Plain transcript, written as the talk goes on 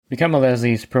Become a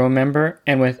Leslie's Pro member,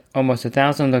 and with almost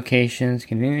 1,000 locations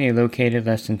conveniently located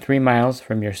less than 3 miles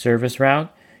from your service route,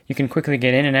 you can quickly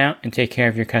get in and out and take care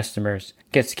of your customers.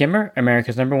 Get Skimmer,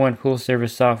 America's #1 pool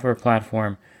service software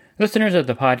platform. Listeners of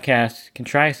the podcast can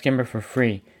try Skimmer for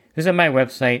free. Visit my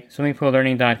website,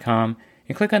 swimmingpoollearning.com,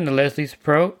 and click on the Leslie's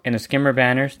Pro and the Skimmer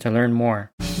banners to learn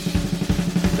more. The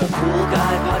Pool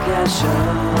Guy Podcast Show.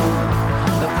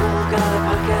 The Pool Guy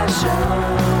Podcast Show.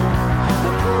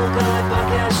 The Pool Guy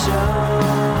Podcast Show.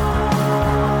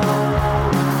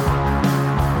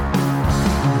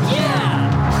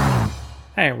 Yeah!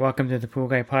 Hi, welcome to the Pool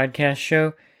Guy Podcast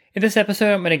Show. In this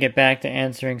episode, I'm going to get back to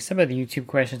answering some of the YouTube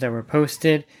questions that were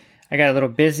posted. I got a little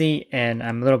busy and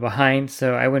I'm a little behind,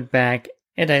 so I went back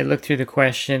and I looked through the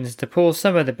questions to pull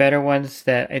some of the better ones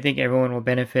that I think everyone will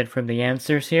benefit from the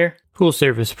answers here. Pool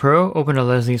Service Pro, open a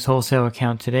Leslie's wholesale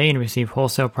account today and receive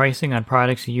wholesale pricing on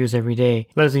products you use every day.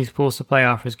 Leslie's Pool Supply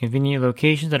offers convenient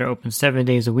locations that are open 7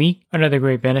 days a week. Another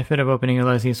great benefit of opening a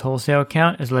Leslie's wholesale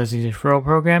account is Leslie's referral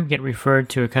program. Get referred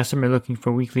to a customer looking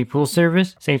for weekly pool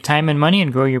service. Save time and money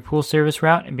and grow your pool service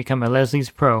route and become a Leslie's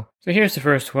Pro. So here's the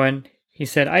first one. He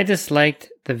said, I disliked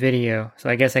the video, so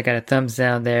I guess I got a thumbs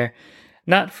down there.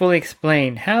 Not fully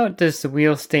explained. How does the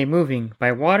wheel stay moving?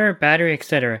 By water, battery,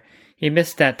 etc.? He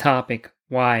missed that topic.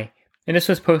 Why? And this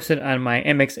was posted on my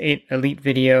MX8 Elite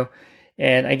video,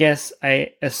 and I guess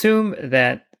I assume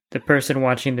that the person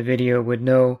watching the video would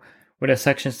know what a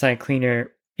suction side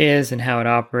cleaner is and how it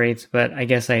operates, but I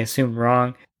guess I assumed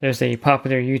wrong. There's a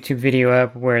popular YouTube video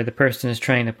up where the person is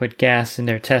trying to put gas in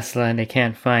their Tesla and they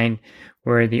can't find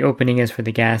where the opening is for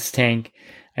the gas tank.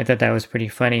 I thought that was pretty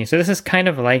funny. So this is kind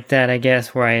of like that, I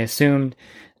guess, where I assumed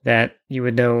that you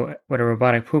would know what a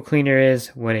robotic pool cleaner is,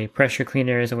 what a pressure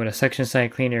cleaner is, and what a suction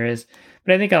side cleaner is.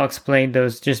 But I think I'll explain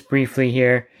those just briefly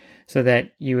here so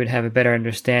that you would have a better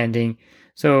understanding.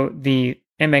 So the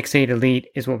MX8 Elite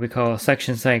is what we call a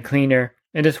suction side cleaner,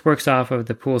 and this works off of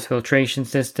the pool's filtration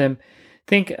system.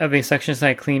 Think of a suction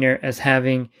side cleaner as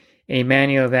having a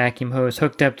manual vacuum hose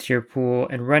hooked up to your pool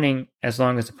and running as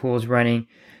long as the pool is running.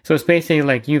 So it's basically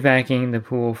like you vacuuming the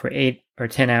pool for 8 or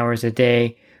 10 hours a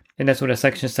day, and that's what a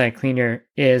suction side cleaner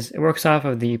is. It works off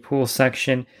of the pool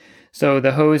suction. So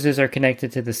the hoses are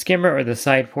connected to the skimmer or the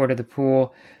side port of the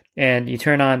pool, and you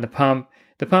turn on the pump.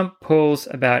 The pump pulls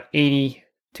about 80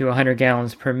 to 100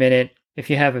 gallons per minute. If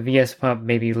you have a VS pump,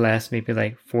 maybe less, maybe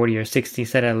like 40 or 60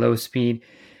 set at low speed.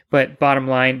 But bottom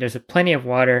line, there's plenty of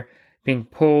water being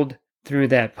pulled through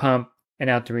that pump and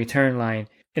out the return line.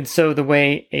 And so the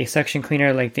way a suction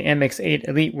cleaner like the MX8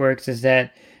 Elite works is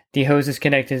that the hose is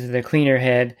connected to the cleaner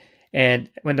head, and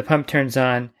when the pump turns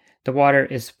on, the water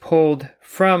is pulled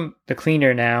from the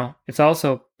cleaner now. It's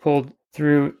also pulled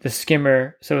through the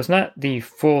skimmer, so it's not the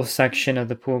full suction of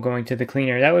the pool going to the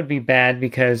cleaner. That would be bad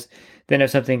because then if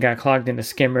something got clogged in the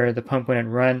skimmer, the pump wouldn't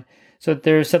run. So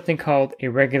there's something called a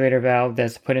regulator valve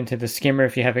that's put into the skimmer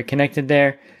if you have it connected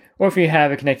there. Or if you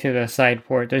have it connected to a side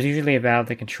port, there's usually a valve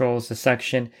that controls the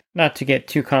suction. Not to get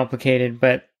too complicated,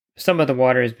 but some of the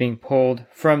water is being pulled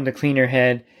from the cleaner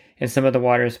head and some of the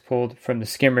water is pulled from the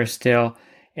skimmer still.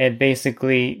 And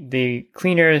basically, the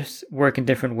cleaners work in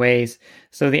different ways.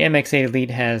 So the MX8 Elite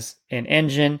has an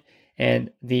engine, and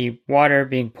the water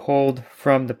being pulled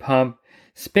from the pump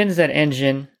spins that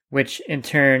engine, which in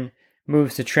turn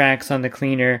moves the tracks on the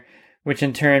cleaner, which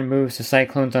in turn moves the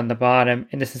cyclones on the bottom,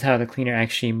 and this is how the cleaner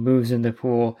actually moves in the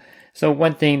pool. So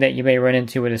one thing that you may run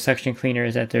into with a suction cleaner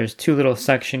is that there's too little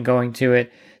suction going to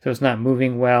it, so it's not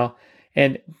moving well.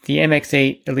 And the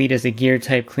MX8 Elite is a gear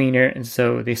type cleaner, and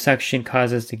so the suction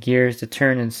causes the gears to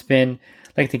turn and spin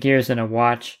like the gears in a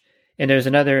watch. And there's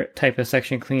another type of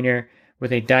suction cleaner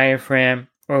with a diaphragm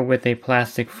or with a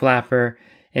plastic flapper,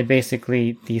 and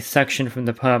basically the suction from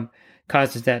the pump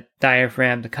causes that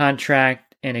diaphragm to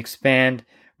contract and expand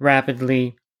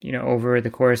rapidly, over the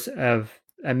course of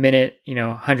a minute,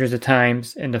 hundreds of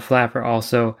times, and the flapper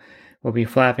also will be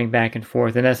flapping back and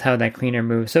forth, and that's how that cleaner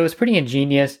moves. So it's pretty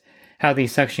ingenious how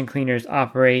these suction cleaners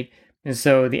operate. And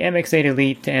so the MX8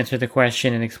 Elite, to answer the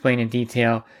question and explain in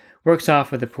detail, works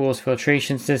off of the pool's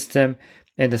filtration system,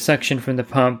 and the suction from the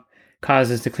pump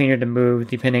causes the cleaner to move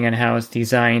depending on how it's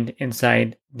designed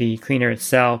inside the cleaner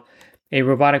itself. A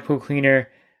robotic pool cleaner,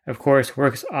 of course,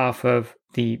 works off of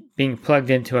the being plugged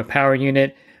into a power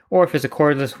unit, or if it's a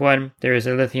cordless one, there is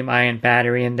a lithium-ion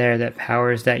battery in there that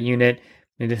powers that unit,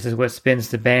 and this is what spins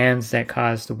the bands that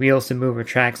cause the wheels to move or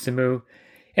tracks to move.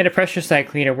 And a pressure side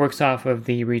cleaner works off of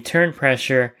the return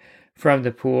pressure from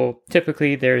the pool.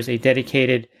 Typically, there's a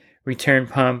dedicated return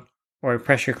pump or a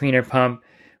pressure cleaner pump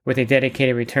with a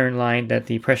dedicated return line that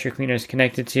the pressure cleaner is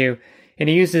connected to, and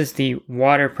it uses the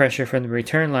water pressure from the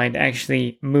return line to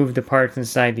actually move the parts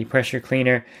inside the pressure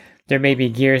cleaner. There may be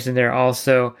gears in there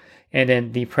also, and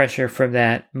then the pressure from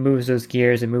that moves those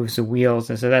gears and moves the wheels,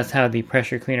 and so that's how the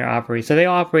pressure cleaner operates. So they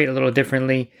all operate a little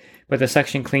differently, but the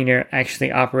suction cleaner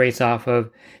actually operates off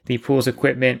of the pool's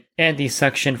equipment and the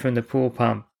suction from the pool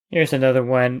pump. Here's another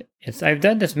one. I've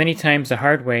done this many times the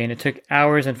hard way, and it took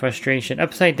hours and frustration.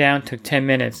 Upside down took 10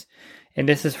 minutes. And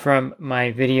this is from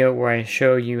my video where I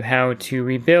show you how to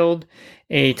rebuild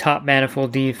a top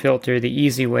manifold DE filter the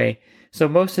easy way. So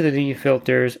most of the DE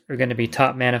filters are going to be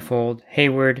top manifold.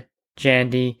 Hayward,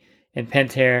 Jandy, and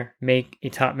Pentair make a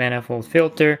top manifold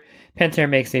filter. Pentair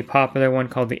makes a popular one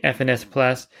called the FNS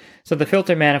Plus. So the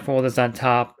filter manifold is on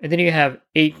top, and then you have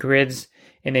 8 grids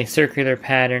in a circular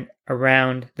pattern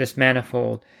around this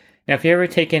manifold. Now, if you've ever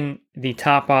taken the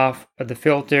top off of the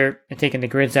filter and taken the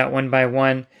grids out one by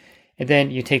one, and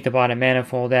then you take the bottom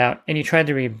manifold out and you try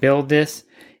to rebuild this,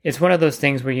 it's one of those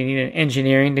things where you need an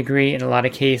engineering degree in a lot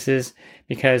of cases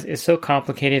because it's so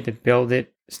complicated to build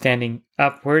it standing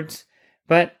upwards,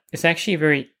 but it's actually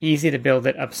very easy to build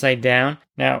it upside down.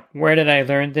 Now, where did I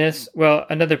learn this? Well,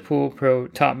 another pool pro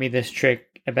taught me this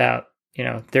trick about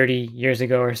 30 years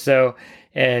ago or so,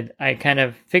 and I kind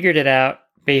of figured it out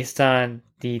based on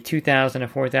the 2000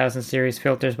 and 4000 series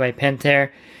filters by Pentair.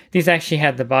 These actually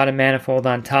had the bottom manifold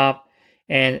on top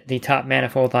and the top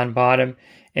manifold on bottom,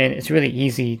 and it's really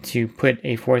easy to put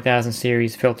a 4000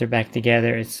 series filter back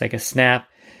together. It's like a snap.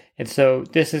 And so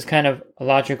this is kind of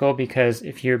logical because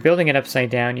if you're building it upside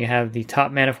down, you have the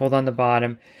top manifold on the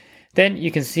bottom. Then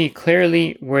you can see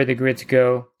clearly where the grids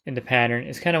go in the pattern.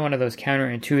 It's kind of one of those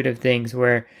counterintuitive things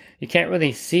where you can't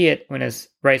really see it when it's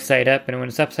right side up, and when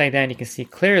it's upside down, you can see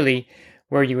clearly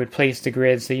where you would place the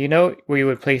grid. So you know where you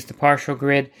would place the partial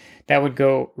grid. That would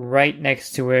go right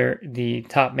next to where the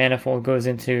top manifold goes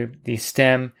into the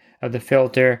stem of the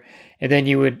filter. And then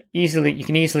you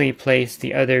can easily place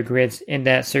the other grids in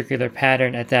that circular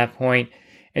pattern at that point.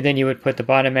 And then you would put the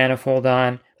bottom manifold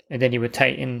on, and then you would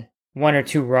tighten 1 or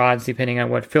 2 rods depending on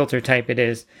what filter type it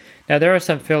is. Now there are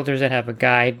some filters that have a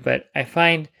guide, but I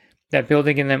find that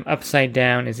building them upside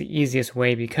down is the easiest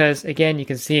way because, again, you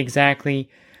can see exactly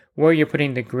where you're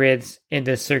putting the grids in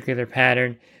this circular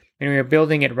pattern. And when you're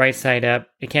building it right side up,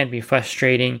 it can be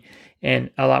frustrating and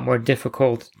a lot more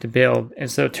difficult to build. And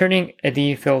so turning a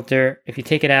DE filter, if you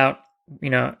take it out,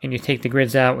 and you take the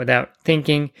grids out without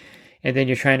thinking, and then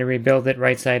you're trying to rebuild it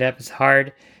right side up, it's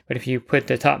hard. But if you put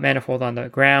the top manifold on the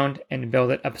ground and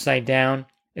build it upside down,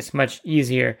 it's much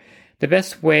easier. The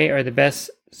best way, or the best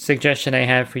suggestion I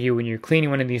have for you when you're cleaning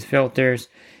one of these filters,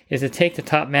 is to take the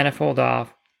top manifold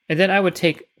off, and then I would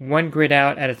take one grid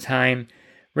out at a time,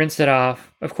 rinse it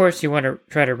off. Of course, you want to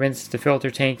try to rinse the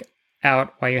filter tank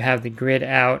out while you have the grid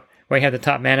out, while you have the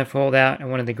top manifold out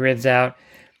and one of the grids out.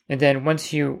 And then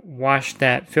once you wash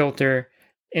that filter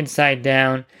inside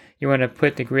down, you want to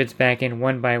put the grids back in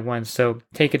one by one. So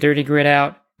take a dirty grid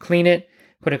out, clean it,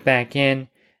 put it back in,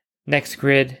 next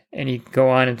grid, and you go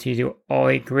on until you do all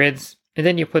 8 grids. And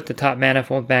then you put the top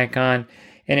manifold back on,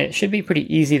 and it should be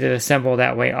pretty easy to assemble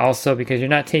that way also because you're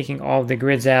not taking all of the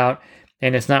grids out,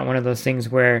 and it's not one of those things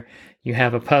where you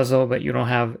have a puzzle but you don't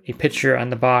have a picture on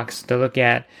the box to look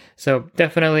at. So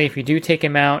definitely if you do take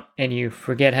them out and you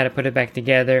forget how to put it back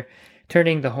together,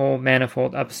 turning the whole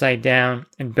manifold upside down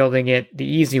and building it the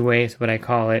easy way is what I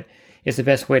call it, is the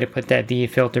best way to put that DE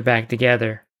filter back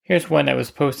together. Here's one that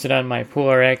was posted on my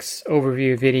PoolRx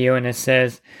overview video, and it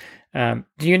says,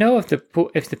 do you know if the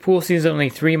pool season is only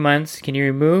 3 months, can you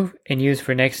remove and use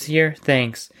for next year?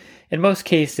 Thanks. In most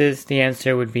cases, the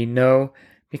answer would be no,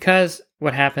 because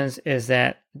what happens is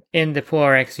that in the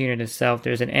PoolRx unit itself,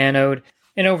 there's an anode,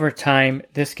 and over time,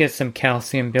 this gets some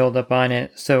calcium buildup on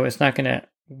it, so it's not going to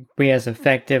be as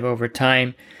effective over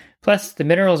time. Plus, the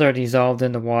minerals are dissolved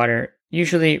in the water,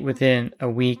 usually within a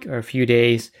week or a few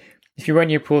days. If you run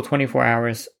your pool 24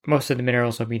 hours, most of the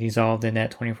minerals will be dissolved in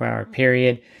that 24-hour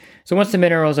period. So once the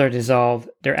minerals are dissolved,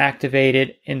 they're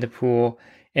activated in the pool,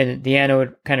 and the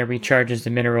anode kind of recharges the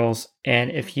minerals.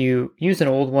 And if you use an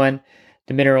old one,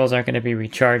 the minerals aren't going to be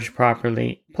recharged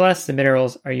properly. Plus, the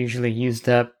minerals are usually used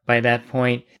up by that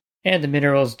point, and the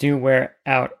minerals do wear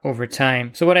out over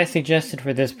time. So what I suggested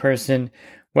for this person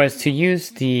was to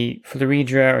use the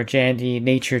Fluidra or Jandy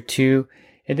Nature 2.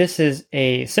 And this is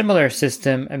a similar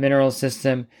system, a mineral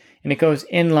system, and it goes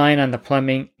in line on the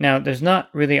plumbing. Now, there's not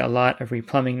really a lot of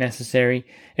replumbing necessary.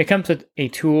 It comes with a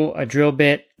tool, a drill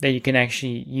bit, that you can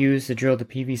actually use to drill the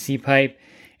PVC pipe,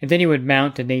 and then you would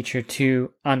mount the Nature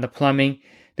 2 on the plumbing.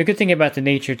 The good thing about the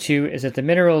Nature 2 is that the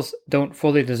minerals don't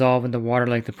fully dissolve in the water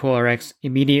like the PoolRx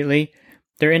immediately.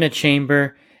 They're in a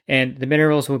chamber, and the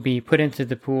minerals will be put into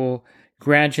the pool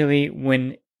gradually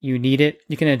when you need it.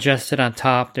 You can adjust it on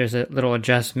top. There's a little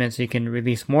adjustment so you can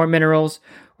release more minerals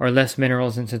or less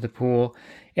minerals into the pool.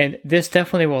 And this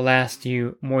definitely will last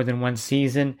you more than one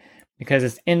season because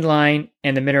it's inline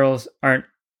and the minerals aren't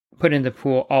put in the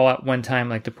pool all at one time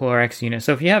like the Polar X unit.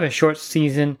 So if you have a short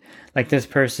season like this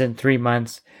person, 3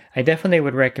 months, I definitely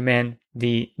would recommend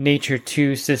the Nature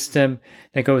 2 system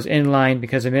that goes inline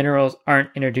because the minerals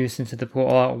aren't introduced into the pool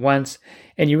all at once.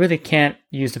 And you really can't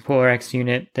use the Polar X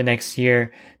unit the next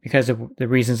year because of the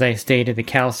reasons I stated, the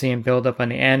calcium buildup on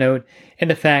the anode and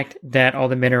the fact that all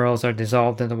the minerals are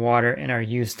dissolved in the water and are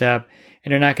used up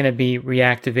and are not going to be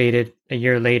reactivated a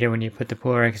year later when you put the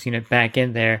Polar X unit back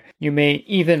in there. You may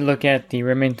even look at the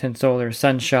Remington Solar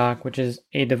SunShock, which is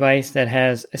a device that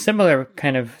has a similar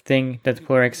kind of thing that the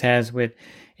Polar X has with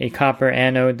a copper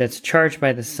anode that's charged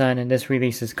by the sun, and this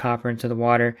releases copper into the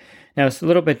water. Now, it's a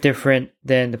little bit different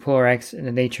than the Polar X and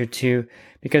the Nature 2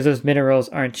 because those minerals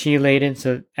aren't chelated,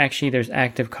 so actually there's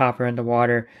active copper in the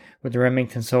water with the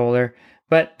Remington Solar.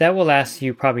 But that will last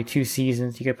you probably 2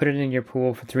 seasons. You can put it in your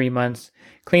pool for 3 months,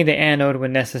 clean the anode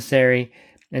when necessary,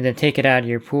 and then take it out of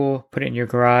your pool, put it in your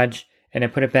garage, and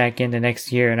then put it back in the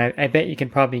next year. And I bet you can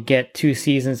probably get 2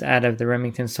 seasons out of the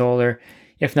Remington Solar.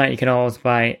 If not, you can always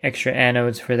buy extra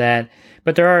anodes for that.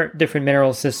 But there are different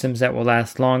mineral systems that will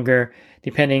last longer,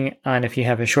 depending on if you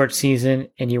have a short season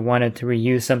and you wanted to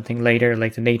reuse something later,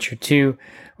 like the Nature 2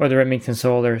 or the Remington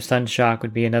Solar SunShock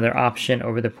would be another option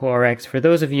over the Polar X for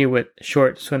those of you with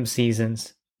short swim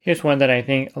seasons. Here's one that I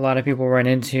think a lot of people run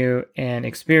into and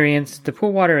experience. The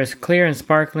pool water is clear and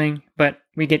sparkling, but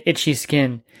we get itchy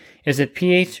skin. Is it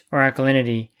pH or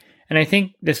alkalinity? And I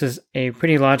think this is a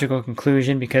pretty logical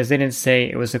conclusion because they didn't say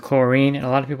it was the chlorine. And a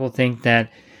lot of people think that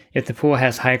if the pool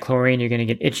has high chlorine, you're going to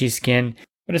get itchy skin.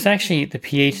 But it's actually the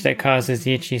pH that causes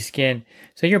the itchy skin.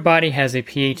 So your body has a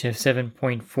pH of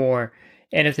 7.4.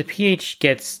 And if the pH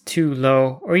gets too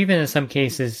low, or even in some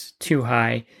cases too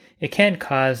high, it can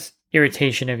cause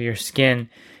irritation of your skin.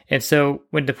 And so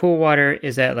when the pool water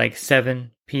is at like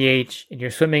 7 pH and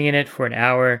you're swimming in it for an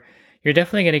hour, you're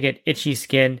definitely going to get itchy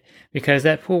skin because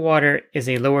that pool water is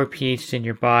a lower pH than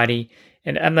your body.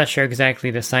 And I'm not sure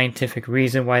exactly the scientific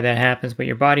reason why that happens, but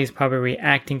your body is probably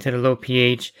reacting to the low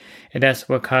pH, and that's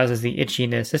what causes the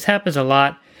itchiness. This happens a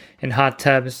lot in hot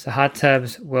tubs. The hot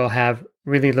tubs will have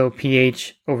really low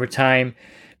pH over time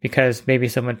because maybe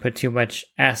someone put too much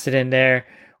acid in there,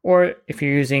 or if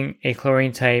you're using a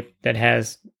chlorine type that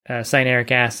has cyanuric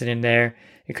acid in there,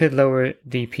 it could lower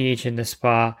the pH in the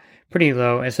spa pretty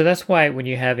low. And so that's why when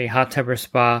you have a hot tub or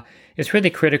spa, it's really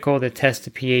critical to test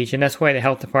the pH. And that's why the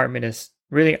health department is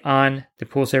really on the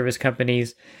pool service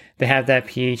companies. They have that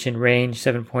pH in range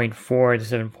 7.4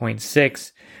 to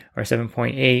 7.6 or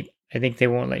 7.8. I think they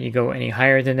won't let you go any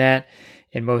higher than that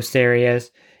in most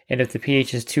areas. And if the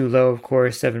pH is too low, of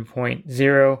course,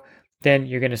 7.0, then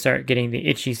you're going to start getting the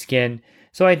itchy skin.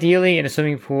 So ideally in a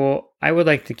swimming pool, I would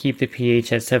like to keep the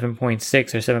pH at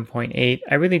 7.6 or 7.8.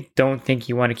 I really don't think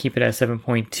you want to keep it at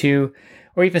 7.2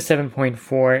 or even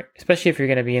 7.4, especially if you're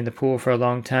going to be in the pool for a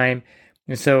long time.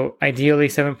 And so ideally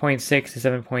 7.6 to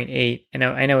 7.8. And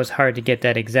I know it's hard to get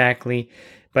that exactly,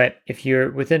 but if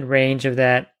you're within range of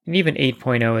that, and even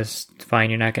 8.0 is fine.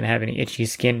 You're not going to have any itchy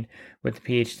skin with the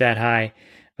pH that high.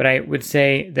 But I would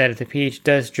say that if the pH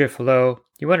does drift low,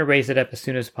 you want to raise it up as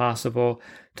soon as possible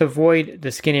to avoid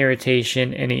the skin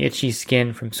irritation and the itchy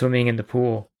skin from swimming in the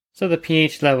pool. So the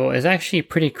pH level is actually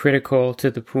pretty critical to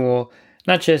the pool,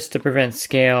 not just to prevent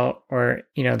scale or,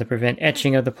 to prevent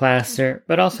etching of the plaster,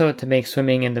 but also to make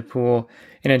swimming in the pool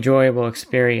an enjoyable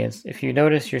experience. If you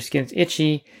notice your skin's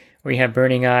itchy or you have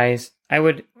burning eyes, I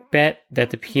would bet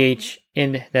that the pH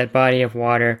in that body of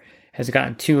water has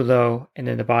gotten too low and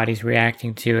then the body's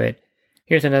reacting to it.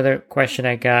 Here's another question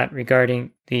I got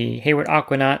regarding the Hayward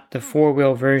Aquanaut, the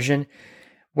 4-wheel version.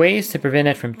 Ways to prevent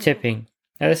it from tipping.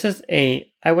 Now this is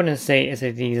I wouldn't say it's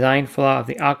a design flaw of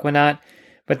the Aquanaut,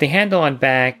 but the handle on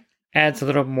back adds a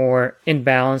little more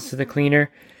imbalance to the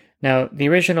cleaner. Now the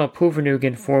original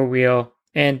Pulvernugan 4-wheel,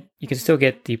 and you can still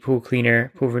get the Pool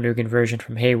Cleaner Pulvernugan version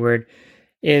from Hayward,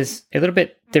 is a little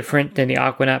bit different than the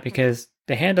Aquanaut because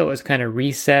the handle is kind of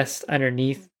recessed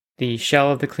underneath the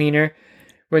shell of the cleaner,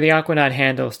 where the Aquanaut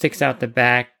handle sticks out the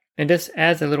back, and this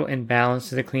adds a little imbalance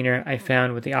to the cleaner I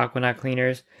found with the Aquanaut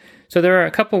cleaners. So there are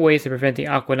a couple ways to prevent the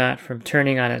Aquanaut from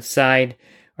turning on its side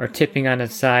or tipping on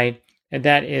its side, and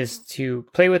that is to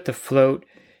play with the float.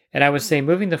 And I would say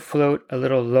moving the float a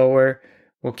little lower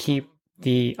will keep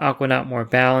the Aquanaut more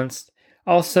balanced.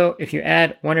 Also, if you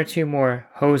add 1 or 2 more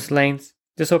hose lengths,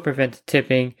 this will prevent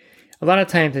tipping. A lot of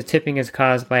times the tipping is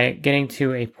caused by getting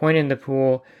to a point in the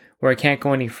pool where it can't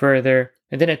go any further,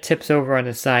 and then it tips over on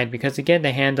the side because, again,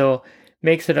 the handle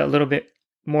makes it a little bit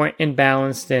more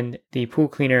imbalanced than the pool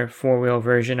cleaner 4-wheel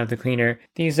version of the cleaner.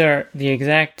 These are the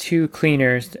exact two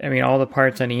cleaners. I mean, all the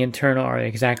parts on the internal are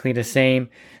exactly the same.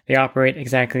 They operate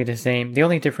exactly the same. The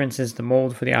only difference is the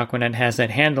mold for the Aquanaut has that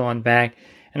handle on back,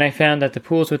 and I found that the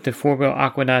pools with the 4-wheel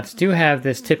Aquanauts do have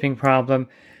this tipping problem.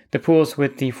 The pools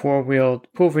with the 4-wheel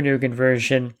Pool Vernugan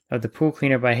version of the pool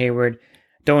cleaner by Hayward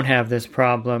don't have this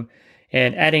problem.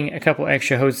 And adding a couple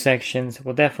extra hose sections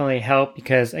will definitely help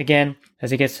because, again,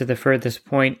 as it gets to the furthest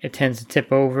point, it tends to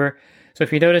tip over. So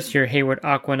if you notice your Hayward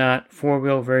Aquanaut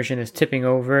 4-wheel version is tipping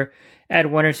over, add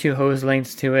 1 or 2 hose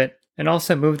lengths to it, and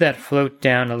also move that float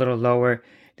down a little lower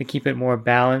to keep it more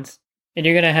balanced. And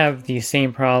you're going to have the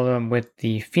same problem with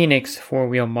the Phoenix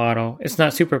 4-wheel model. It's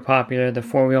not super popular, the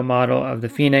 4-wheel model of the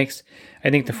Phoenix. I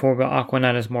think the 4-wheel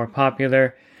Aquanaut is more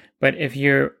popular. But if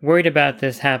you're worried about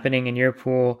this happening in your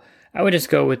pool, I would just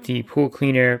go with the pool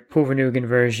cleaner Pool Vernugan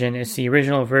version. It's the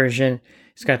original version.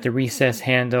 It's got the recessed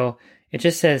handle. It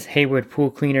just says Hayward Pool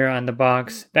Cleaner on the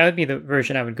box. That would be the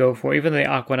version I would go for. Even though the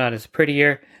Aquanaut is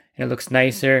prettier and it looks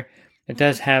nicer, it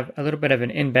does have a little bit of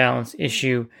an imbalance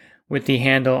issue with the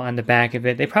handle on the back of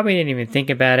it. They probably didn't even think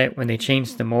about it when they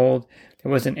changed the mold.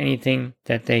 There wasn't anything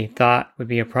that they thought would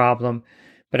be a problem.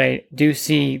 But I do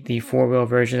see the 4-wheel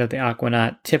version of the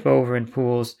Aquanaut tip over in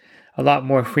pools a lot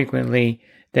more frequently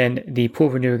than the Pool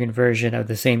Vernugan version of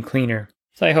the same cleaner.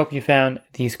 So I hope you found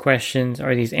these questions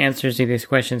or these answers to these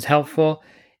questions helpful.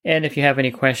 And if you have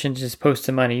any questions, just post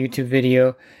them on a YouTube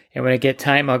video. And when I get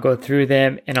time, I'll go through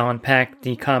them and I'll unpack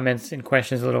the comments and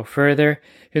questions a little further.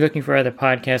 If you're looking for other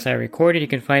podcasts I recorded, you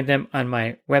can find them on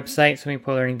my website,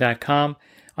 swimmingpoollearning.com.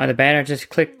 On the banner, just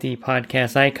click the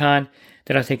podcast icon.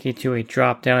 That'll take you to a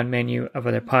drop-down menu of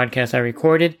other podcasts I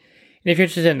recorded. And if you're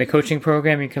interested in the coaching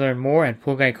program, you can learn more at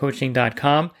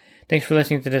poolguycoaching.com. Thanks for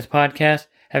listening to this podcast.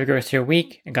 Have a good rest of your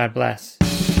week, and God bless. The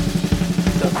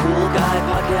Pool Guy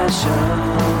Podcast Show.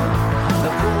 The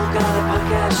Pool Guy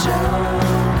Podcast Show.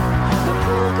 The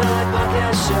Pool Guy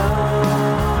Podcast Show.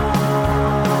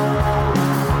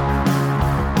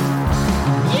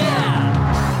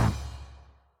 Yeah!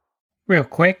 Real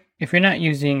quick, if you're not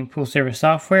using pool service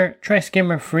software, try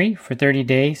Skimmer free for 30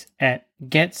 days at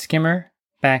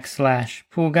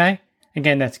getskimmer.com/poolguy.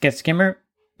 Again, that's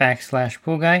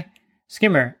getskimmer.com/poolguy.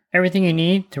 Skimmer, everything you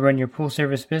need to run your pool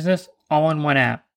service business all in one app.